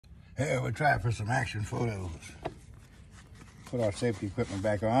Here, we'll try for some action photos. Put our safety equipment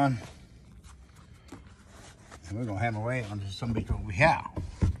back on. And we're gonna hammer away on some bit over here.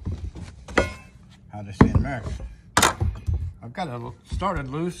 How they say in America. I've got it started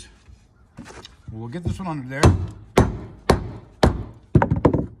loose. We'll get this one under there. And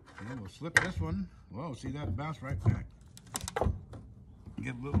then we'll slip this one. Whoa, see that? Bounce right back.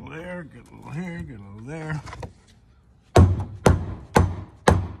 Get a little there, get a little here, get a little there.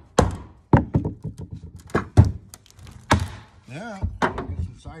 Yeah, get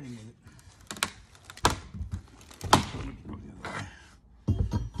some siding with it.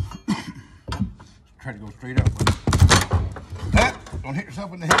 Try to go straight up with it. Ah, don't hit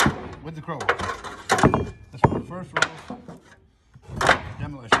yourself in the head with the crow. This is the first row.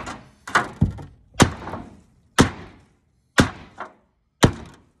 Demolition.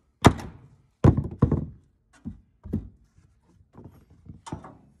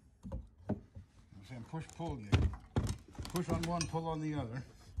 I'm saying push, pull again. Push on one, pull on the other.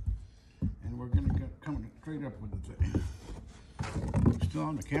 And we're going to get coming straight up with the thing. Still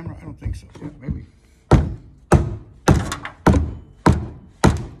on the camera? I don't think so. Yeah, maybe.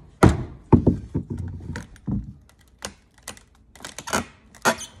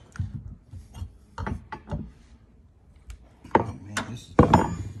 Oh man, this is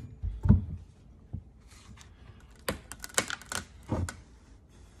tough.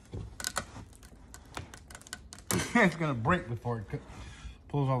 It's gonna break before it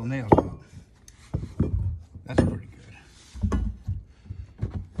pulls all the nails out. That's pretty good.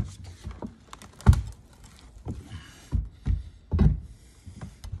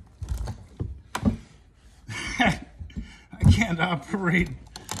 I can't operate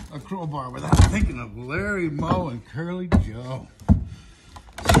a crowbar without thinking of Larry, Moe, and Curly Joe.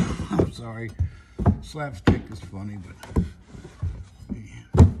 I'm sorry. Slapstick is funny, but we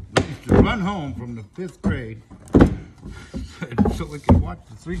used to run home from the 5th grade so we could watch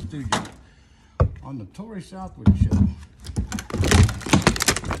the Three Stooges on the Torrey Southwood show.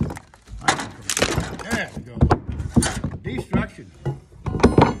 There we go. Destruction.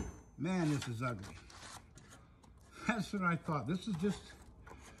 Man, this is ugly. That's what I thought. This is just...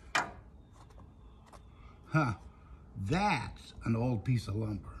 That's an old piece of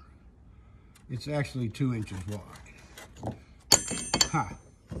lumber. It's actually 2 inches wide.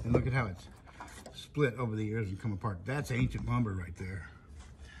 And look at how it's split over the years and come apart. That's ancient lumber right there.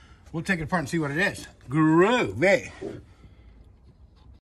 We'll take it apart and see what it is. Groovy.